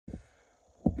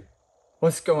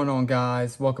What's going on,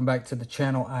 guys? Welcome back to the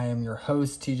channel. I am your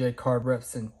host, TJ Card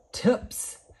Rips and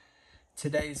Tips.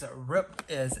 Today's rip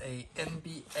is a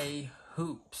NBA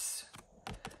Hoops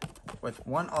with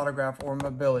one autograph or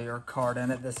memorabilia card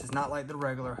in it. This is not like the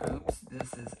regular Hoops.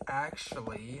 This is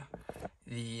actually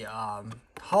the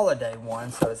holiday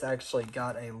one, so it's actually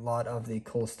got a lot of the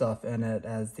cool stuff in it.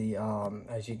 As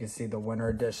you can see, the winter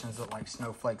editions look like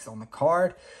snowflakes on the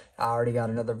card. I already got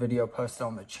another video posted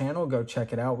on the channel. Go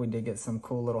check it out. We did get some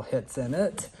cool little hits in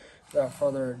it. Without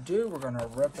further ado, we're going to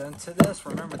rip into this.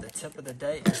 Remember, the tip of the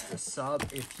day is to sub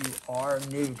if you are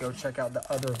new. Go check out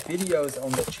the other videos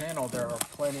on the channel. There are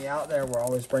plenty out there. We're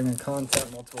always bringing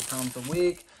content multiple times a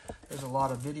week. There's a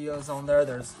lot of videos on there.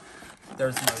 There's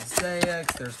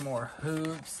mosaics, there's more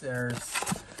hoops, there's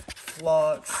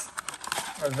flux,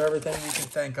 there's everything you can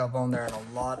think of on there, and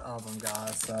a lot of them,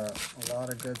 guys. So a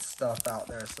lot of good stuff out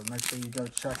there, so make sure you go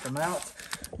check them out.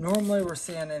 Normally we're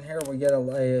seeing in here we get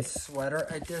a sweater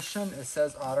edition. It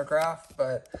says autograph,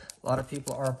 but a lot of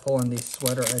people are pulling the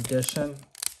sweater edition,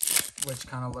 which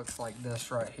kind of looks like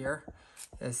this right here.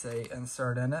 It's a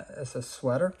insert in it. It's a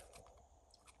sweater.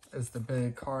 It's the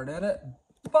big card in it,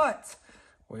 but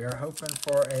we are hoping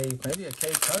for maybe a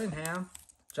Cade Cunningham,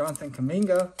 Jonathan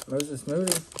Kuminga, Moses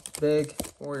Moody, big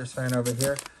Warriors fan over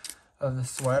here, of the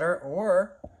sweater,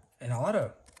 or an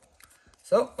auto.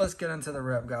 So let's get into the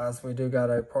rip, guys. We do got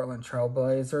a Portland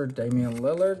Trailblazer, Damian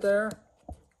Lillard there.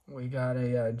 We got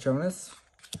a Jonas.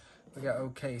 We got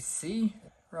OKC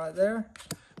right there.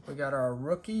 We got our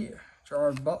rookie,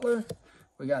 Gerard Butler.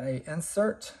 We got a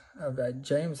insert of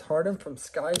James Harden from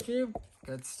Skyview.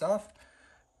 Good stuff.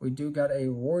 We do got a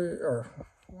Warrior, or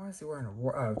why is he wearing a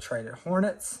War? Oh, traded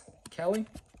Hornets, Kelly.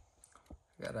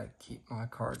 Gotta keep my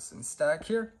cards in stack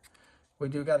here. We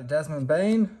do got a Desmond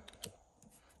Bain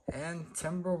and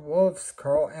Timberwolves,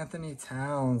 Karl Anthony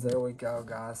Towns. There we go,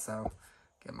 guys. So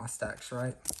get my stacks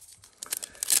right.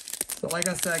 So like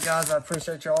I said, guys, I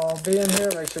appreciate y'all being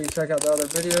here. Make sure you check out the other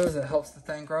videos. It helps the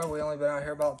thing grow. We only been out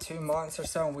here about 2 months or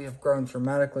so, and we have grown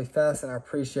dramatically fast, and I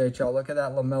appreciate y'all. Look at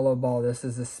that LaMelo Ball. This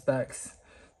is the specs.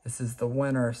 This is the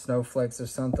winner, snowflakes or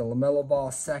something. LaMelo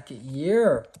Ball, second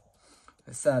year.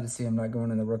 It's sad to see him not going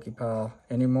in the rookie pile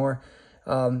anymore.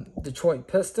 Detroit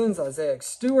Pistons, Isaiah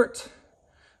Stewart.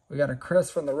 We got a Chris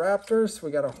from the Raptors.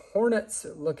 We got a Hornets.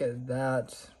 Look at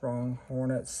that. Wrong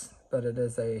Hornets, but it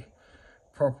is a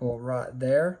purple right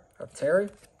there of Terry.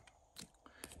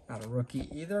 Not a rookie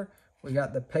either. We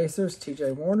got the Pacers,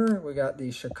 TJ Warner. We got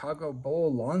the Chicago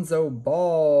Bull, Lonzo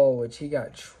Ball, which he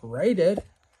got traded.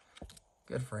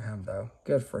 Good for him, though.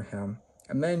 Good for him.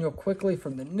 Emmanuel Quickly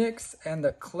from the Knicks and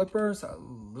the Clippers,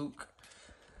 Luke.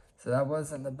 So that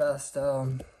wasn't the best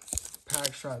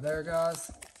packs right there,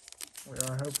 guys. We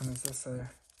are hoping, is this the,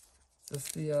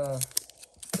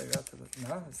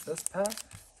 no, it's this pack?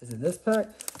 Is it this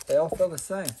pack? They all feel the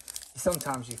same.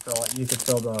 Sometimes you feel like you could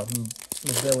fill the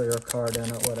memorabilia card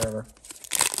in it, whatever.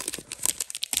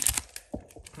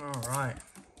 All right,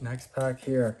 next pack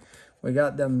here. We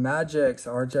got the Magics,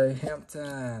 RJ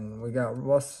Hampton. We got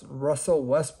Russell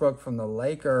Westbrook from the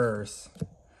Lakers.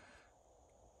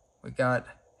 We got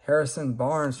Harrison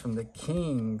Barnes from the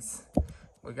Kings.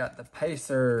 We got the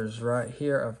Pacers right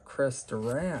here of Chris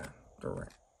Durant,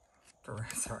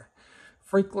 sorry.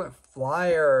 Frequent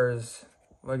Flyers.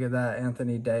 Look at that,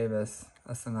 Anthony Davis.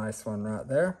 That's a nice one right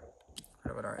there.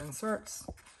 Right with our inserts.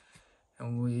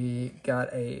 And we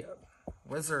got a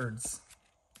Wizards.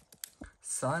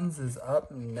 Suns is up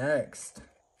next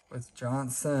with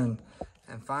Johnson.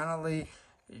 And finally,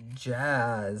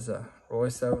 Jazz,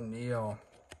 Royce O'Neal.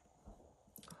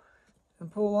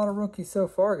 Didn't pull a lot of rookies so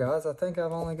far, guys. I think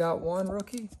I've only got one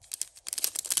rookie.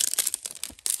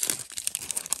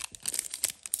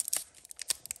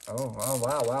 Oh,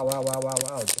 wow.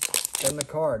 Just in the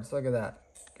cards. Look at that.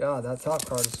 God, that top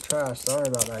card is trash. Sorry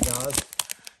about that, guys.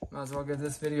 Might as well give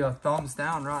this video a thumbs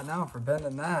down right now for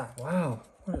bending that. Wow.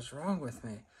 What is wrong with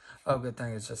me? Oh, good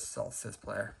thing it's just Celtics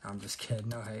player. I'm just kidding.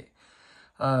 No hate.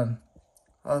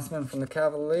 Osman from the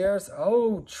Cavaliers.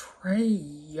 Oh,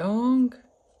 Trae Young.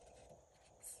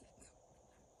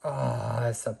 Oh,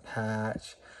 it's a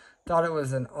patch. Thought it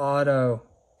was an auto.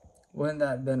 Wouldn't that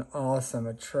have been awesome?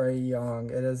 A Trae Young.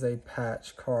 It is a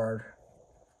patch card.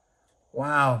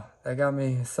 Wow. That got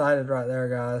me excited right there,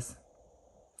 guys.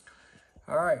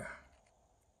 All right.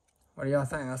 What do y'all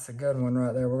think? That's a good one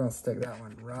right there. We're going to stick that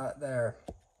one right there.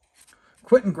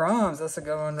 Quentin Grimes. That's a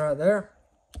good one right there.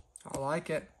 I like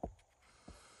it.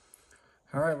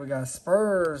 All right. We got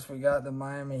Spurs. We got the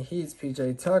Miami Heats.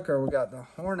 PJ Tucker. We got the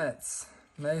Hornets.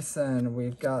 Mason.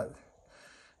 We've got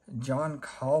John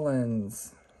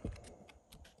Collins.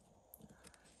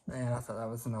 Man, I thought that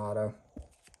was an auto.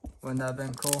 Wouldn't that have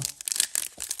been cool?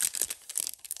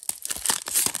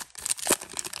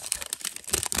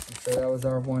 I'm sure that was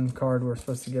our one card we're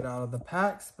supposed to get out of the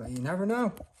packs, but you never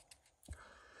know.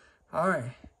 All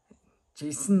right,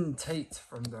 Jason Tate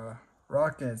from the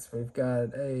Rockets. We've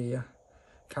got a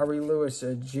Kyrie Lewis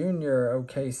Jr.,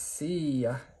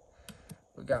 OKC.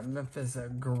 We got Memphis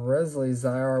Grizzlies,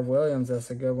 Zaire Williams.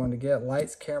 That's a good one to get.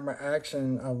 Lights, camera,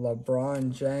 action of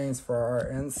LeBron James for our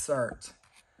insert.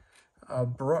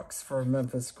 Brooks for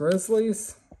Memphis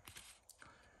Grizzlies.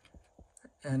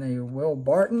 And a Will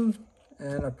Barton.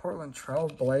 And a Portland Trail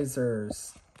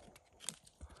Blazers.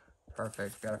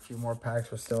 Perfect. Got a few more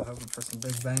packs. We're still hoping for some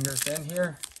big bangers in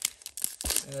here.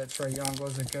 And that Trae Young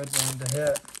was a good one to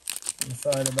hit. I'm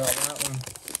excited about that one.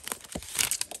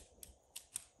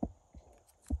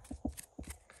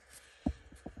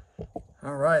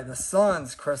 All right, the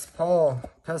Suns, Chris Paul,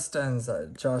 Pistons,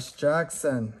 Josh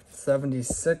Jackson,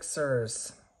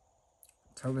 76ers,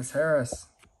 Tobias Harris.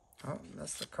 Oh,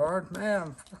 that's the card,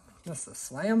 man. That's the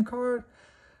slam card.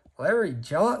 Larry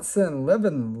Johnson,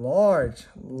 living large.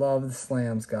 Love the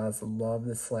slams, guys. Love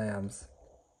the slams.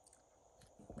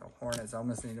 The Hornets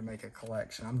almost need to make a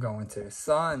collection. I'm going to.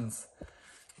 Suns,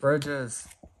 Bridges,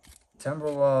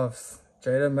 Timberwolves,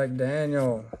 Jaden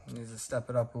McDaniel. Needs to step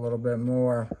it up a little bit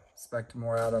more. Expect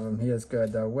more out of him. He is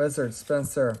good, though. Wizards,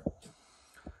 Spencer.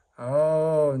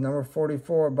 Oh, number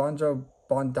 44,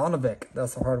 Bogdanovic.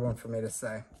 That's a hard one for me to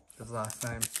say, his last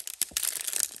name.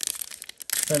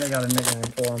 Then they got a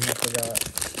nickname for him. I forgot.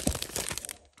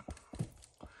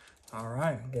 All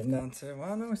right, getting down to,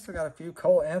 well, no, we still got a few.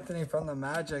 Cole Anthony from the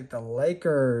Magic, the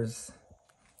Lakers.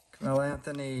 Camille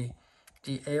Anthony,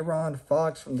 De'Aaron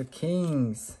Fox from the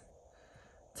Kings.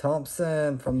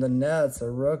 Thompson from the Nets, a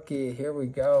rookie. Here we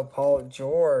go. Paul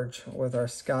George with our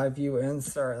Skyview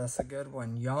insert. That's a good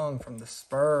one. Young from the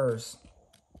Spurs.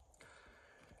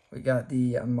 We got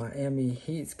the Miami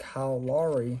Heat's Kyle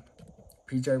Lowry.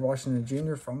 PJ Washington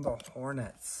Jr. from the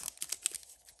Hornets.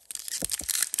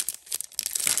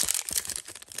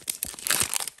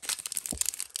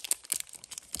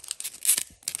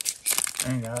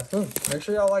 Dang, guys. Ooh, make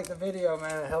sure y'all like the video,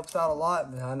 man. It helps out a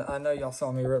lot. I know y'all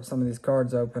saw me rip some of these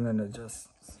cards open, and it just,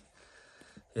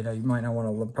 you know, you might not want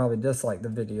to probably dislike the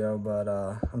video, but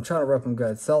I'm trying to rip them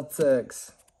good.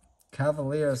 Celtics,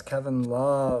 Cavaliers, Kevin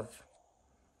Love,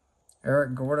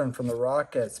 Eric Gordon from the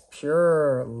Rockets,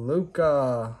 Pure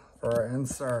Luka for our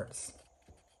inserts.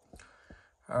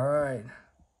 All right.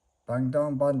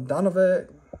 Bogdanovic.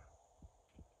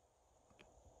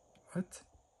 What?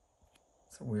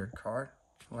 It's a weird card.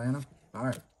 Atlanta. All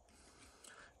right.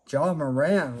 Ja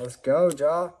Morant. Let's go,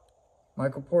 Ja.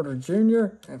 Michael Porter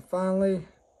Jr. And finally,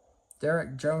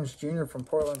 Derek Jones Jr. from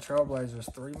Portland Trail Blazers.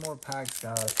 3 more packs,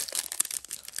 guys.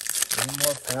 3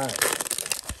 more packs.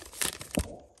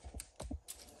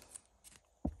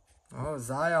 Oh,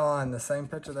 Zion. The same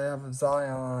picture they have of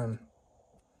Zion.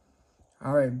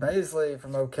 All right. Baisley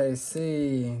from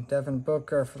OKC. Devin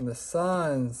Booker from the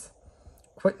Suns.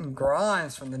 Quentin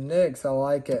Grimes from the Knicks. I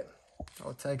like it.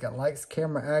 I'll take it. Likes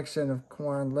camera action of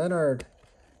Kawhi Leonard.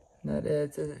 And that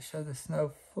is, does it show the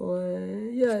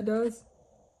snowflake? Yeah, it does.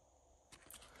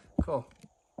 Cool.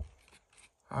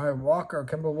 All right, Walker,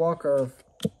 Kemba Walker,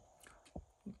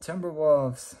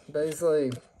 Timberwolves,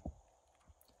 Baisley,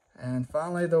 and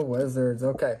finally the Wizards.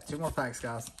 Okay, 2 more packs,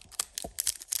 guys.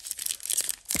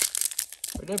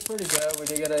 We did pretty good. We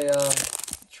did get a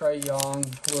Trae Young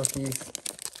rookie.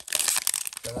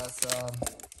 So that's a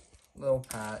little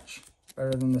patch.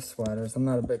 Better than the sweaters. I'm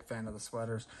not a big fan of the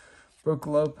sweaters. Brook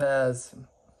Lopez.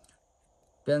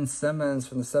 Ben Simmons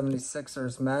from the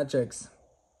 76ers. Magics.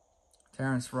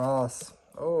 Terrence Ross.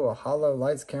 Oh, a hollow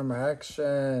lights camera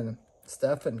action.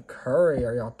 Stephen Curry.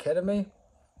 Are y'all kidding me?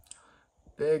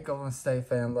 Big Golden State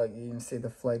fan. Look, you can see the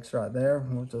flakes right there.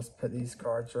 We'll just put these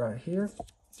cards right here.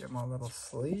 Get my little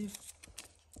sleeve.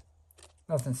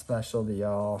 Nothing special to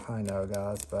y'all. I know,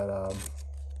 guys, but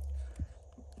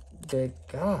big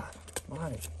God,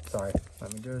 my, sorry.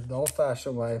 Let me do it the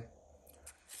old-fashioned way.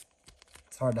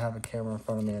 It's hard to have a camera in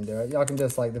front of me and do it. Y'all can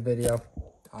dislike the video.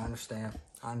 I understand.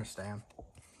 I understand.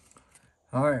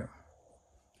 All right.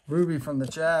 Ruby from the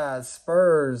Jazz,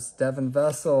 Spurs, Devin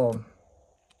Vessel,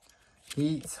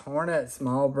 Heat, Hornets,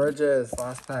 Miles Bridges.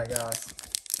 Last pack, guys.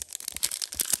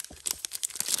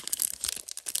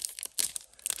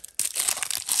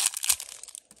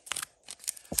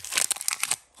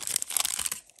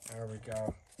 There we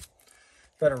go.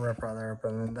 Better rip right there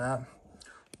than that.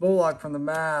 Bullock from the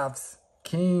Mavs,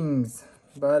 Kings,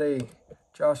 Buddy,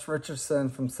 Josh Richardson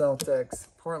from Celtics,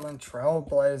 Portland Trail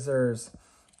Blazers,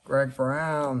 Greg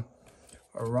Brown.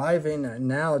 arriving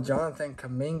now, Jonathan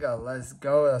Kuminga. Let's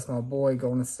go. That's my boy,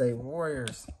 Golden State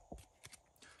Warriors.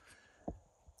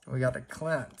 We got the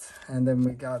Clint. And then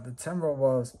we got the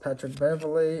Timberwolves, Patrick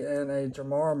Beverly, and a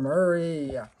Jamar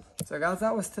Murray. So, guys,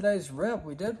 that was today's rip.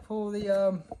 We did pull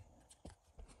the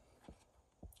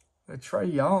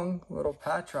Trae Young little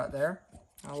patch right there.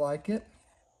 I like it.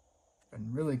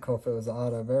 And really cool if it was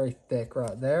auto. Very thick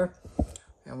right there.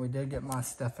 And we did get my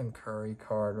Stephen Curry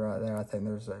card right there. I think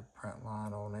there's a print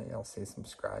line on it. You'll see some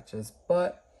scratches.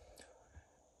 But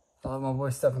I love my boy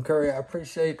Stephen Curry. I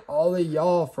appreciate all of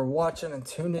y'all for watching and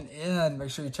tuning in. Make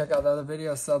sure you check out the other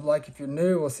videos. Sub, like if you're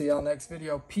new. We'll see y'all next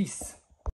video. Peace.